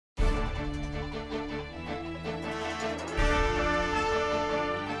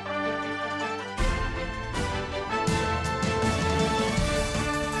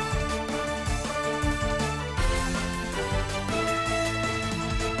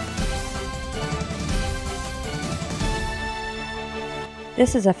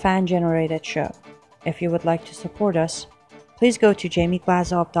This is a fan-generated show. If you would like to support us, please go to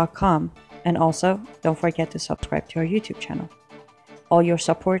jamieglazov.com, and also don't forget to subscribe to our YouTube channel. All your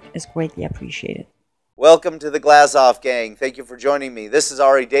support is greatly appreciated. Welcome to the Glazov gang. Thank you for joining me. This is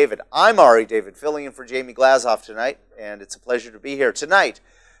Ari David. I'm Ari David, filling in for Jamie Glazov tonight, and it's a pleasure to be here tonight.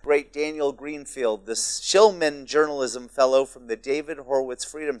 Great Daniel Greenfield, the Shillman Journalism Fellow from the David Horowitz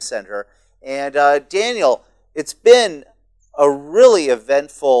Freedom Center. And Daniel, it's been a really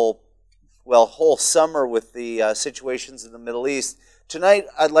eventful, whole summer with the situations in the Middle East. Tonight,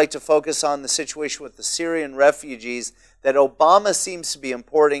 I'd like to focus on the situation with the Syrian refugees that Obama seems to be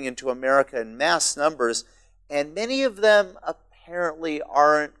importing into America in mass numbers, and many of them apparently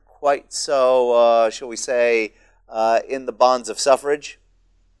aren't quite so, shall we say, in the bonds of suffrage.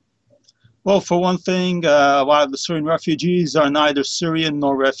 Well, for one thing, a lot of the Syrian refugees are neither Syrian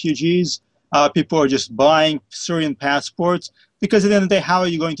nor refugees. People are just buying Syrian passports because at the end of the day, how are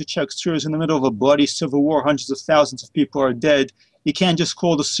you going to check Syria in the middle of a bloody civil war? Hundreds of thousands of people are dead. You can't just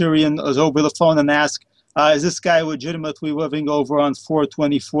call the Syrian over the phone and ask, is this guy legitimately living over on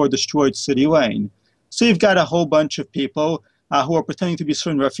 424 destroyed City Lane? So you've got a whole bunch of people who are pretending to be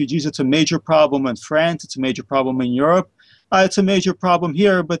Syrian refugees. It's a major problem in France. It's a major problem in Europe. It's a major problem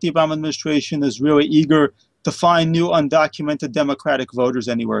here, but the Obama administration is really eager to find new undocumented Democratic voters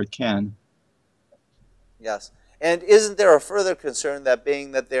anywhere it can. Yes. And isn't there a further concern that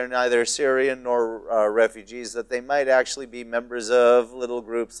being that they're neither Syrian nor refugees, that they might actually be members of little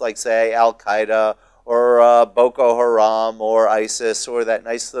groups like, say, Al-Qaeda or Boko Haram or ISIS or that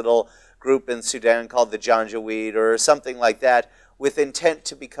nice little group in Sudan called the Janjaweed or something like that, with intent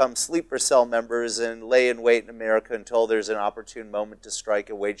to become sleeper cell members and lay in wait in America until there's an opportune moment to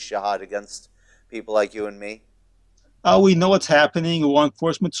strike a wage jihad against people like you and me? We know what's happening. Law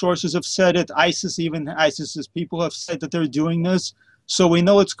enforcement sources have said it. ISIS's people have said that they're doing this. So we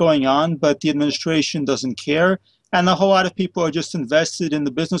know what's going on, but the administration doesn't care. And a whole lot of people are just invested in the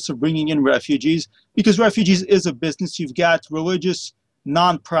business of bringing in refugees, because refugees is a business. You've got religious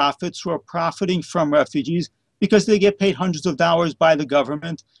nonprofits who are profiting from refugees because they get paid hundreds of dollars by the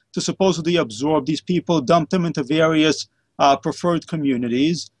government to supposedly absorb these people, dump them into various preferred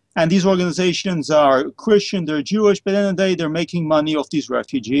communities. And these organizations are Christian, they're Jewish, but at the end of the day, they're making money off these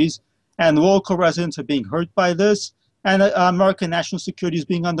refugees. And local residents are being hurt by this, and American national security is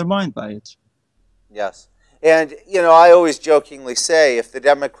being undermined by it. Yes. And, you know, I always jokingly say if the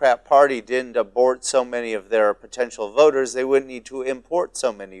Democrat Party didn't abort so many of their potential voters, they wouldn't need to import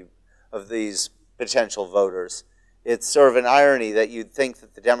so many of these potential voters. It's sort of an irony that you'd think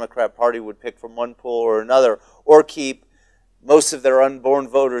that the Democrat Party would pick from one pool or another, or keep most of their unborn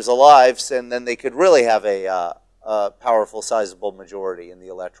voters alive, and then they could really have a powerful, sizable majority in the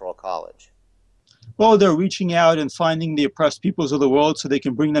Electoral College. Well, they're reaching out and finding the oppressed peoples of the world so they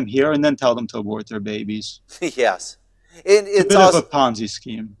can bring them here and then tell them to abort their babies. Yes. It's a bit of a Ponzi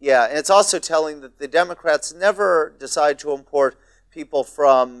scheme. Yeah, and it's also telling that the Democrats never decide to import people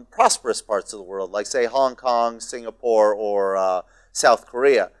from prosperous parts of the world, like, say, Hong Kong, Singapore, or South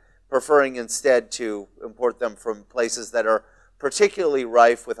Korea, preferring instead to import them from places that are particularly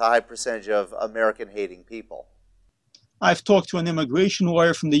rife with a high percentage of American-hating people. I've talked to an immigration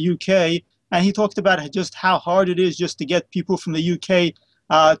lawyer from the UK, and he talked about just how hard it is just to get people from the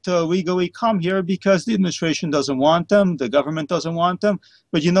UK to legally come here because the administration doesn't want them, the government doesn't want them.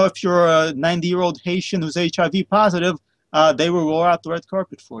 But you know, if you're a 90-year-old Haitian who's HIV positive, they will roll out the red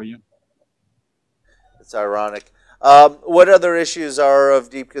carpet for you. It's ironic. What other issues are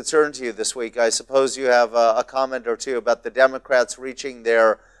of deep concern to you this week? I suppose you have a comment or two about the Democrats reaching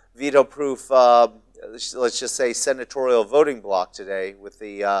their veto-proof, let's just say, senatorial voting block today with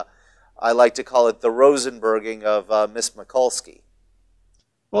the, I like to call it the Rosenberging of Miss Mikulski.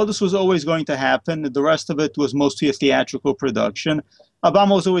 Well, this was always going to happen. The rest of it was mostly a theatrical production.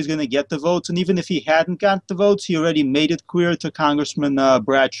 Obama was always going to get the votes, and even if he hadn't got the votes, he already made it clear to Congressman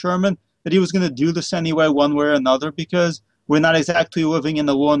Brad Sherman that he was going to do this anyway, one way or another, because we're not exactly living in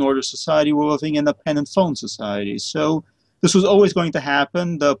a law and order society. We're living in a pen and phone society. So this was always going to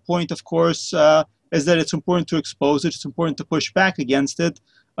happen. The point, of course, is that it's important to expose it. It's important to push back against it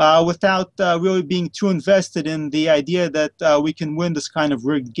without really being too invested in the idea that we can win this kind of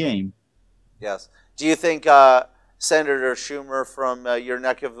rigged game. Yes. Do you think Senator Schumer from your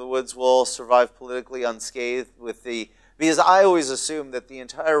neck of the woods will survive politically unscathed with the... Because I always assume that the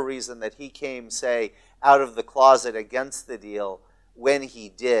entire reason that he came, say, out of the closet against the deal when he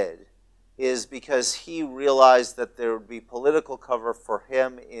did is because he realized that there would be political cover for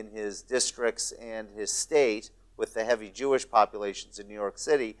him in his districts and his state with the heavy Jewish populations in New York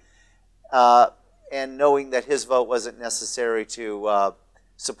City, and knowing that his vote wasn't necessary to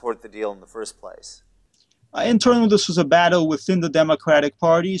support the deal in the first place? Internally, this was a battle within the Democratic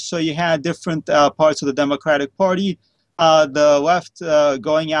Party. So you had different parts of the Democratic Party. The left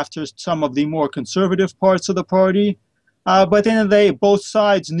going after some of the more conservative parts of the party. But at the end of the day, both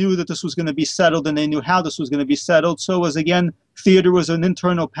sides knew that this was going to be settled, and they knew how this was going to be settled. So it was, again, theater was an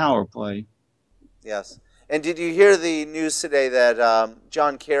internal power play. Yes. And did you hear the news today that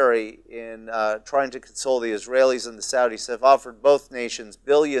John Kerry, in trying to console the Israelis and the Saudis, have offered both nations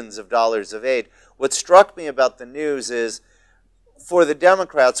billions of dollars of aid? What struck me about the news is, for the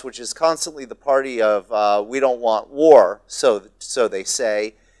Democrats, which is constantly the party of we don't want war, so they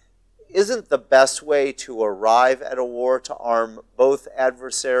say, isn't the best way to arrive at a war to arm both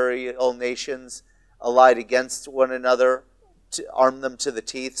adversarial nations allied against one another, to arm them to the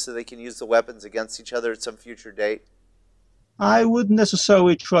teeth so they can use the weapons against each other at some future date? I wouldn't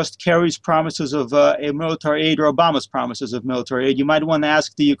necessarily trust Kerry's promises of a military aid or Obama's promises of military aid. You might want to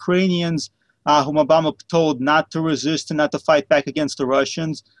ask the Ukrainians, whom Obama told not to resist and not to fight back against the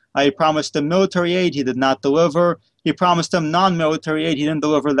Russians. He promised them military aid. He did not deliver. He promised them non-military aid. He didn't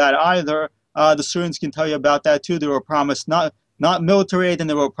deliver that either. The Syrians can tell you about that too. They were promised not military aid, and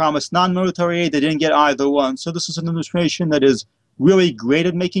they were promised non-military aid. They didn't get either one. So this is an administration that is really great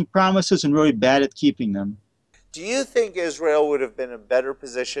at making promises and really bad at keeping them. Do you think Israel would have been in a better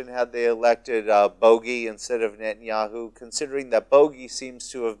position had they elected Bogi instead of Netanyahu, considering that Bogi seems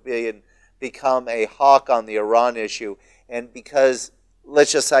to have become a hawk on the Iran issue, and because,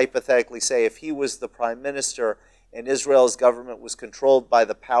 let's just hypothetically say, if he was the prime minister and Israel's government was controlled by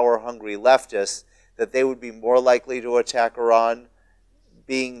the power-hungry leftists, that they would be more likely to attack Iran,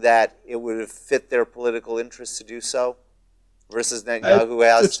 being that it would have fit their political interests to do so, versus Netanyahu, who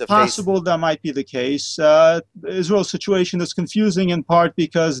has it's to possible that might be the case. Israel's situation is confusing in part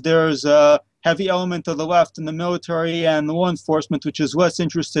because there's a heavy element of the left in the military and law enforcement, which is less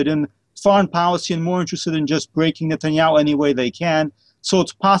interested in foreign policy and more interested in just breaking Netanyahu any way they can. So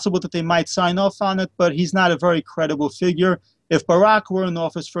it's possible that they might sign off on it, but he's not a very credible figure. If Barack were in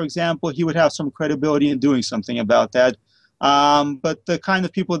office, for example, he would have some credibility in doing something about that. But the kind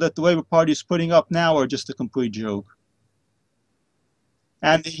of people that the Labour Party is putting up now are just a complete joke.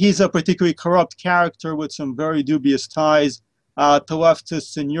 And he's a particularly corrupt character with some very dubious ties to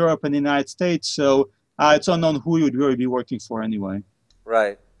leftists in Europe and the United States. So it's unknown who he would really be working for anyway.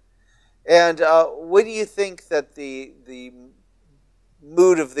 Right. And what do you think that the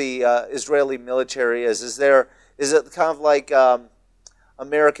mood of the Israeli military is? Is it kind of like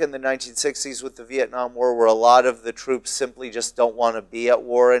America in the 1960s with the Vietnam War, where a lot of the troops simply just don't want to be at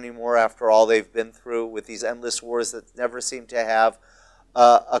war anymore after all they've been through with these endless wars that never seem to have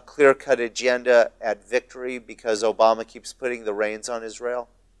a clear-cut agenda at victory because Obama keeps putting the reins on Israel?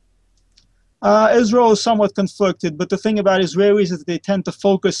 Israel is somewhat conflicted, but the thing about Israelis is that they tend to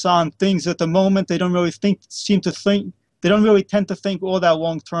focus on things at the moment. They don't really they don't really tend to think all that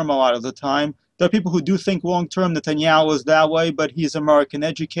long-term a lot of the time. There are people who do think long-term. Netanyahu is that way, but he's American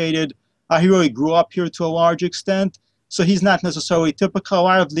educated. He really grew up here to a large extent, so he's not necessarily typical. A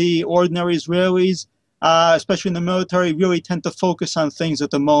lot of the ordinary Israelis, especially in the military, really tend to focus on things at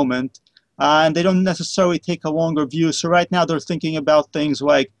the moment, and they don't necessarily take a longer view. So right now they're thinking about things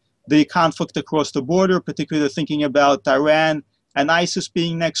like the conflict across the border, particularly they're thinking about Iran and ISIS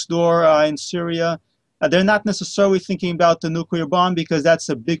being next door in Syria. They're not necessarily thinking about the nuclear bomb because that's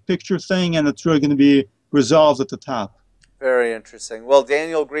a big picture thing and it's really going to be resolved at the top. Very interesting. Well,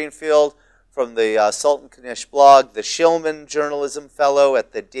 Daniel Greenfield from the Sultan Kanish blog, the Shillman Journalism Fellow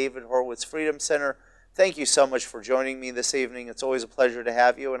at the David Horowitz Freedom Center, thank you so much for joining me this evening. It's always a pleasure to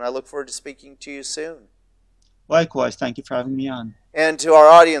have you, and I look forward to speaking to you soon. Likewise, thank you for having me on. And to our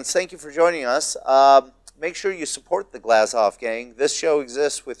audience, thank you for joining us. Make sure you support the Glazov Gang. This show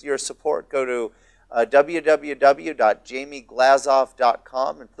exists with your support. Go to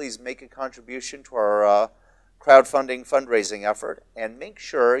www.jamieglazov.com and please make a contribution to our crowdfunding fundraising effort. And make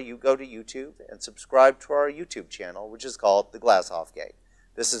sure you go to YouTube and subscribe to our YouTube channel, which is called the Glazov Gang.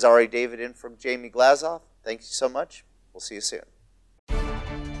 This is Ari David in from Jamie Glazov. Thank you so much. We'll see you soon.